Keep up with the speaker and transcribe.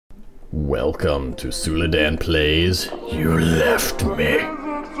Welcome to Suladan Plays. You left me.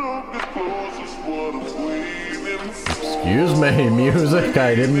 Excuse me, music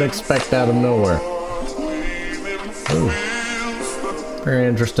I didn't expect out of nowhere. Ooh. Very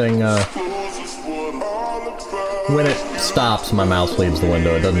interesting, when it stops, my mouse leaves the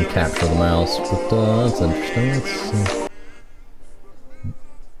window. It doesn't capture the mouse, but, that's interesting.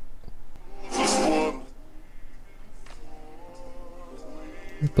 Let's see.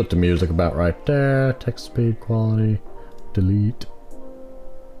 Put the music about right there. Text speed, quality, delete.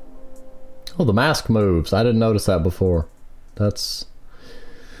 Oh, the mask moves. I didn't notice that before. That's...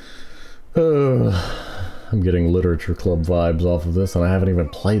 I'm getting literature club vibes off of this, and I haven't even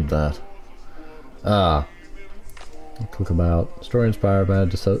played that. Click about. Story inspired by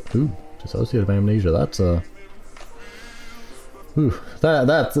dissociative amnesia. That's a...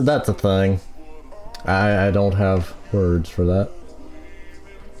 that's a thing. I don't have words for that.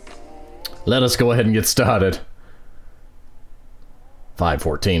 Let us go ahead and get started.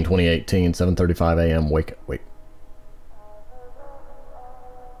 5/14/2018, 7:35 a.m. Wait.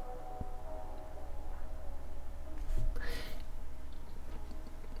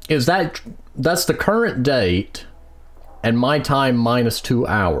 That's the current date and my time minus 2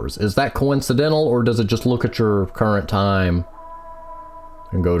 hours. Is that coincidental, or does it just look at your current time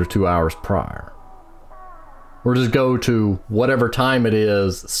and go to 2 hours prior? Or just go to whatever time it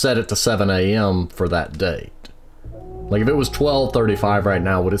is, set it to 7 a.m. for that date. Like if it was 12:35 right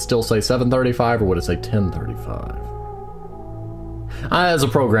now, would it still say 7:35 or would it say 10:35? As a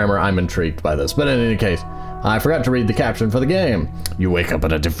programmer, I'm intrigued by this, but in any case, I forgot to read the caption for the game. You wake up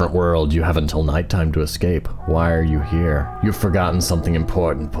in a different world. You have until nighttime to escape. Why are you here? You've forgotten something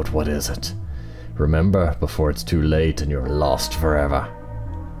important, but what is it? Remember before it's too late and you're lost forever.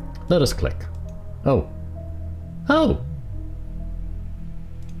 Let us click. Oh. Oh!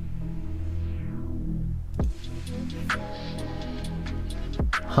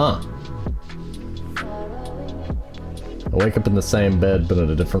 Huh. I wake up in the same bed, but in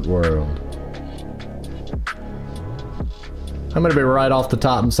a different world. I'm gonna be right off the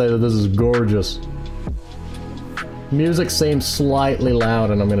top and say that this is gorgeous. Music seems slightly loud,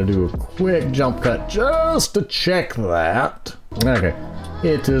 and I'm gonna do a quick jump cut just to check that. Okay.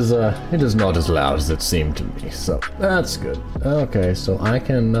 It is not as loud as it seemed to me, so that's good. Okay, so I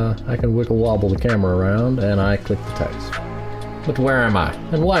can wiggle wobble the camera around, and I click the text. But where am I?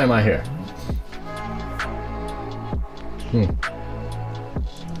 And why am I here? Can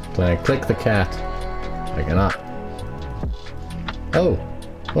I click the cat? I cannot. Oh,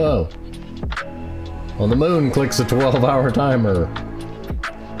 whoa. Well, the moon clicks a 12-hour timer.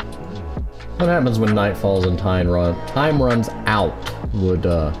 What happens when night falls and time runs out? Would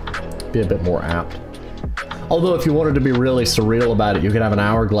be a bit more apt. Although if you wanted to be really surreal about it, you could have an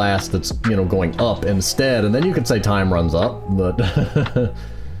hourglass that's, you know, going up instead, and then you could say time runs up, but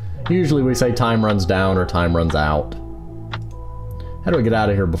usually we say time runs down or time runs out. How do I get out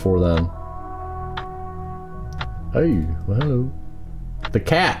of here before then? Hey, well, hello. The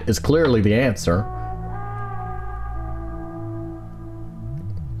cat is clearly the answer.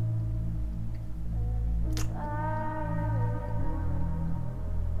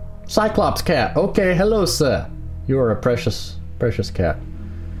 Cyclops cat. Okay, hello, sir. You are a precious cat.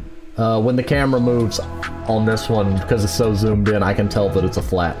 When the camera moves on this one, because it's so zoomed in, I can tell that it's a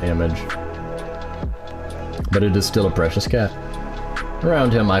flat image. But it is still a precious cat.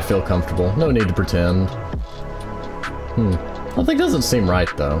 Around him, I feel comfortable. No need to pretend. Something doesn't seem right,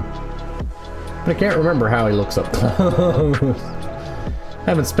 though. But I can't remember how he looks up close.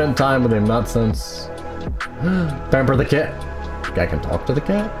 Haven't spent time with him, not since... Pamper the cat. I can talk to the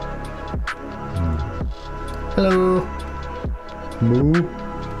cat? Hello. Moo.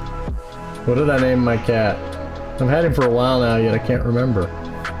 What did I name my cat? I've had him for a while now, yet I can't remember.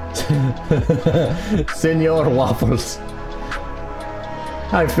 Senor Waffles.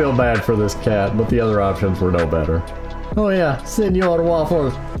 I feel bad for this cat, but the other options were no better. Oh yeah, Senor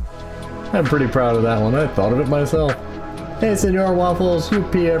Waffles. I'm pretty proud of that one. I thought of it myself. Hey, Senor Waffles, you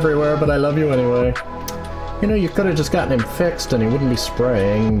pee everywhere, but I love you anyway. You know, you could have just gotten him fixed and he wouldn't be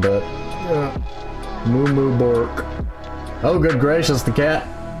spraying, but... Moo moo bork. Oh, good gracious, the cat.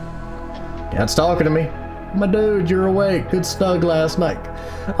 Cat's talking to me. My dude, you're awake. Good snug last night.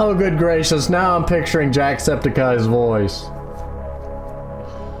 Oh, good gracious, now I'm picturing Jacksepticeye's voice.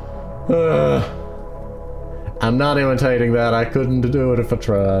 I'm not imitating that. I couldn't do it if I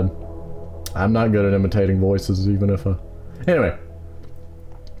tried. I'm not good at imitating voices, even if I... Anyway.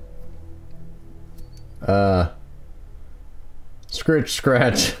 Scritch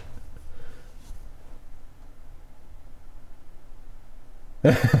scratch.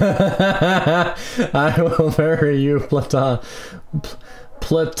 I will marry you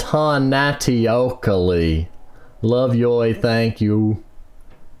platonatiocally. Love yoy, thank you.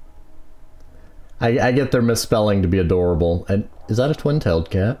 I get their misspelling to be adorable. And is that a twin-tailed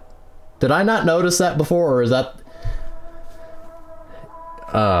cat? Did I not notice that before, or is that...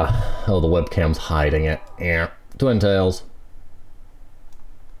 oh, the webcam's hiding it. Yeah, twin tails.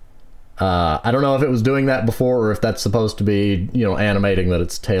 I don't know if it was doing that before, or if that's supposed to be, you know, animating that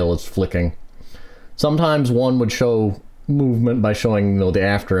its tail is flicking. Sometimes one would show movement by showing, you know, the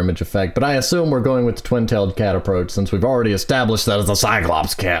after image effect, but I assume we're going with the twin-tailed cat approach since we've already established that as a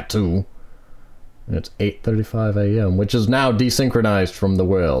Cyclops cat too. And it's 8:35 a.m., which is now desynchronized from the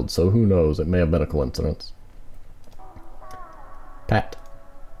world, so who knows, it may have been a coincidence. Pat.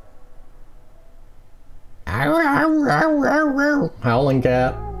 Howling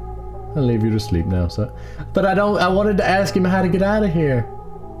cat. I'll leave you to sleep now, so. But I wanted to ask him how to get out of here.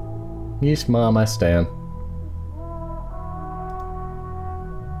 Yes, Mom, I stand.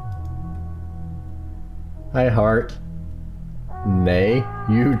 Hi, heart. Nay,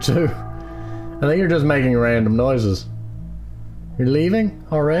 you too. I think you're just making random noises. You're leaving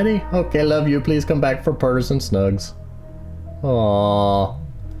already? Okay, love you. Please come back for purrs and snugs. Aww.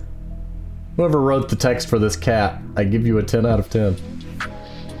 Whoever wrote the text for this cat, I give you a 10 out of 10.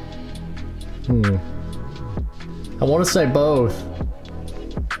 I want to say both.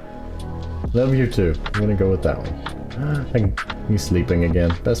 Love you too. I'm gonna go with that one. He's sleeping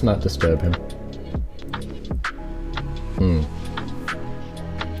again. Best not disturb him.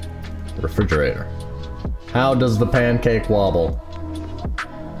 Refrigerator. How does the pancake wobble?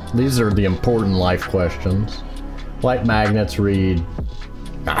 These are the important life questions. White magnets read...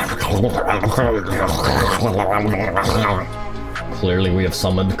 Clearly we have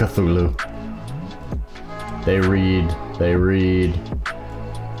summoned Cthulhu. They read...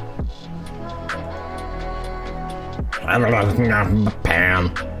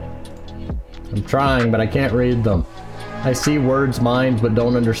 Pan. I'm trying, but I can't read them. I see words minds, but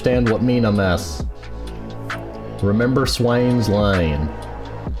don't understand what mean a mess. Remember Swain's lane.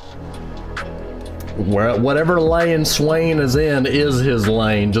 Whatever lane Swain is in is his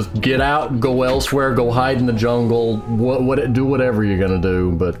lane. Just get out, go elsewhere, go hide in the jungle, do whatever you're gonna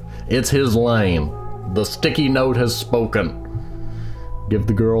do, but it's his lane. The sticky note has spoken. Give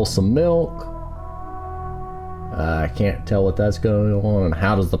the girl some milk. I can't tell what that's going on. And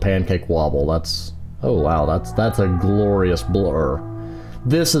how does the pancake wobble? That's... oh wow, that's a glorious blur.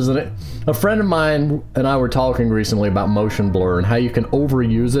 This is a friend of mine and I were talking recently about motion blur and how you can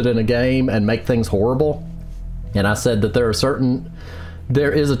overuse it in a game and make things horrible. And I said that there is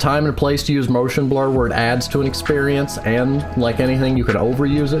a time and place to use motion blur where it adds to an experience, and like anything, you can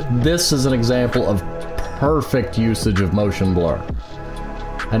overuse it. This is an example of perfect usage of motion blur.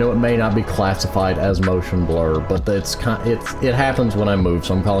 I know it may not be classified as motion blur, but it happens when I move,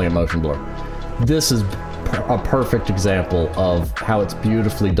 so I'm calling it motion blur. This is a perfect example of how it's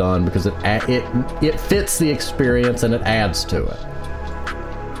beautifully done because it fits the experience and it adds to it.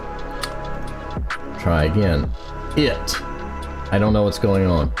 Try again. I don't know what's going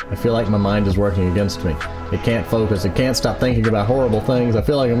on. I feel like my mind is working against me. It can't focus. It can't stop thinking about horrible things. I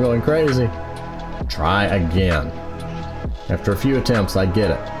feel like I'm going crazy. Try again. After a few attempts, I get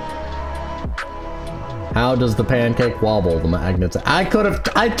it. How does the pancake wobble? The magnets. I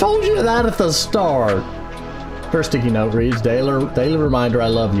told you that at the start. First sticky note reads, daily reminder I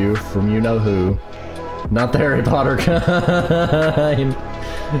love you from you know who. Not the Harry Potter kind.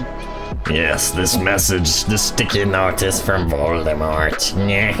 Yes, this message, the sticky note is from Voldemort.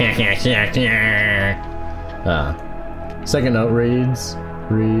 Second note reads,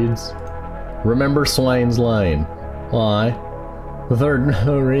 remember Swain's lane. Why? The third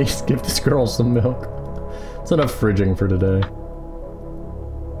note reads, give this girl some milk. It's enough fridging for today.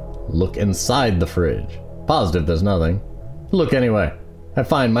 Look inside the fridge. Positive there's nothing. Look anyway. I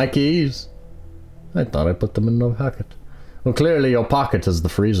find my keys. I thought I put them in my pocket. Well, clearly your pocket is the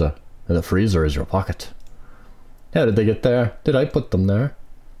freezer. And the freezer is your pocket. How did they get there? Did I put them there?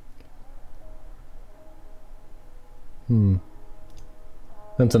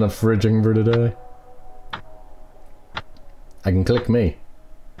 That's enough fridging for today. I can click me.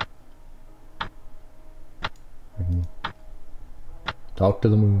 Talk to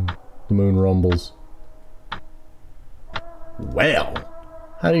the moon. The moon rumbles. Well,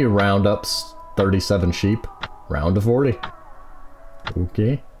 how do you round up 37 sheep? Round to 40.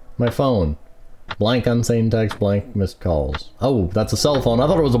 Okay. My phone. Blank unseen text, blank missed calls. Oh, that's a cell phone. I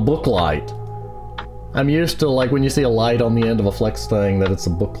thought it was a book light. I'm used to, like, when you see a light on the end of a flex thing, that it's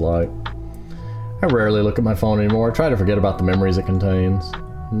a book light. I rarely look at my phone anymore. I try to forget about the memories it contains.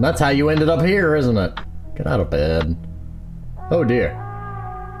 And that's how you ended up here, isn't it? Get out of bed. Oh dear.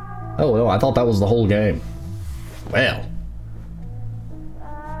 Oh, no, I thought that was the whole game. Well.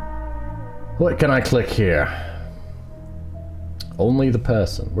 What can I click here? Only the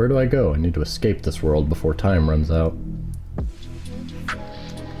person. Where do I go? I need to escape this world before time runs out.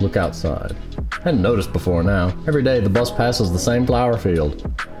 Look outside. I hadn't noticed before now. Every day the bus passes the same flower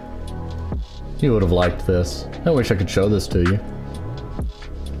field. You would have liked this. I wish I could show this to you.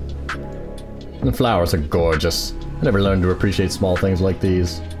 The flowers are gorgeous. I never learned to appreciate small things like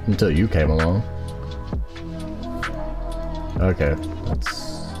these until you came along. Okay,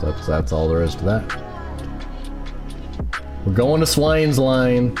 that's all there is to that. We're going to Swain's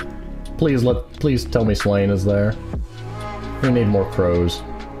Lane. Please tell me Swain is there. We need more crows.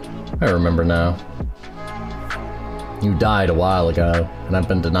 I remember now. You died a while ago, and I've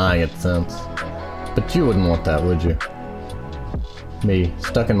been denying it since. But you wouldn't want that, would you? Me,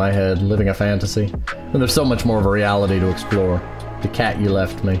 stuck in my head, living a fantasy. When there's so much more of a reality to explore. The cat you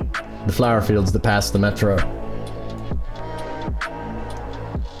left me. The flower fields that pass the metro.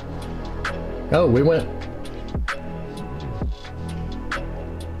 Oh, we went.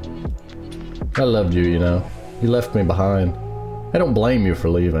 I loved you, you know. You left me behind. I don't blame you for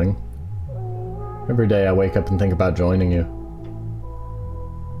leaving. Every day I wake up and think about joining you.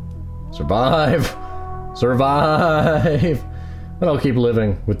 Survive! Survive! But I'll keep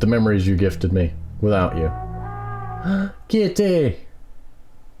living with the memories you gifted me, without you. Kitty!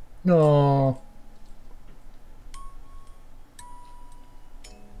 Aww.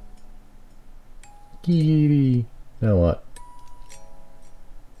 Kitty. Now what?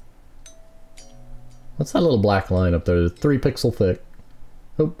 What's that little black line up there? 3 pixel thick.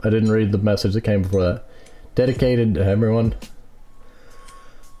 Oh, I didn't read the message that came before that. Dedicated to everyone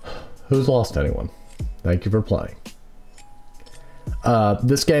who's lost anyone. Thank you for playing.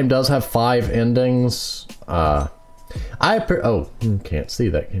 This game does have 5 endings. Oh, you can't see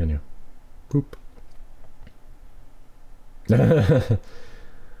that, can you? Boop. There's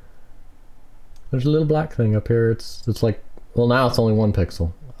a little black thing up here. It's like, well, now it's only 1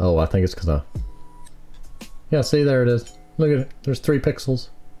 pixel. Oh, I think it's because yeah, see, there it is. Look at it. There's 3 pixels.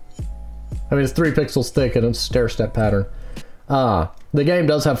 I mean, it's 3 pixels thick and it's a stair-step pattern. The game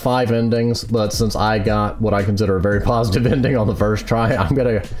does have 5 endings, but since I got what I consider a very positive ending on the first try, I'm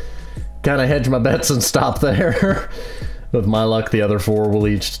gonna kind of hedge my bets and stop there. With my luck, the other 4 will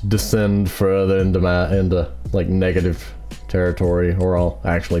each descend further into like negative territory, or I'll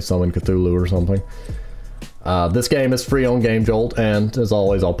actually summon Cthulhu or something. This game is free on Game Jolt, and as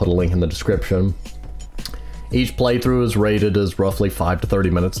always, I'll put a link in the description. Each playthrough is rated as roughly 5 to 30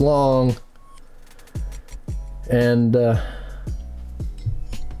 minutes long. And, I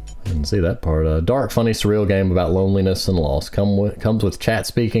didn't see that part. Dark, funny, surreal game about loneliness and loss. Comes with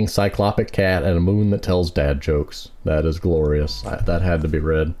chat-speaking, cyclopic cat, and a moon that tells dad jokes. That is glorious. That had to be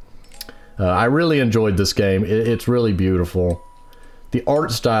read. I really enjoyed this game. It's really beautiful. The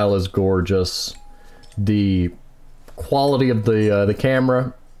art style is gorgeous. The quality of the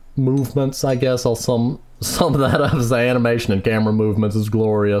camera movements, I guess, I'll sum that up as the animation and camera movements is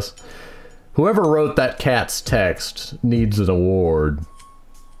glorious. Whoever wrote that cat's text needs an award.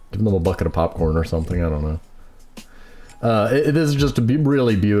 Give them a bucket of popcorn or something, I don't know. This is just a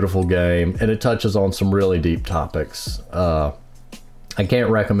really beautiful game, and it touches on some really deep topics. I can't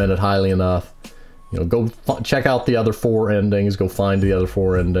recommend it highly enough. You know, go check out the other 4 endings, go find the other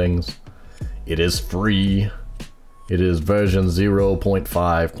 4 endings. It is free. It is version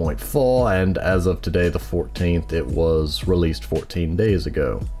 0.5.4, and as of today, the 14th, it was released 14 days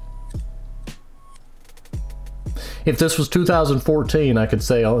ago. If this was 2014, I could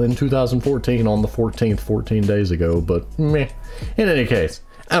say in 2014 on the 14th, 14 days ago, but meh. In any case,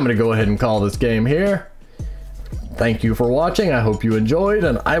 I'm going to go ahead and call this game here. Thank you for watching, I hope you enjoyed,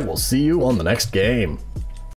 and I will see you on the next game.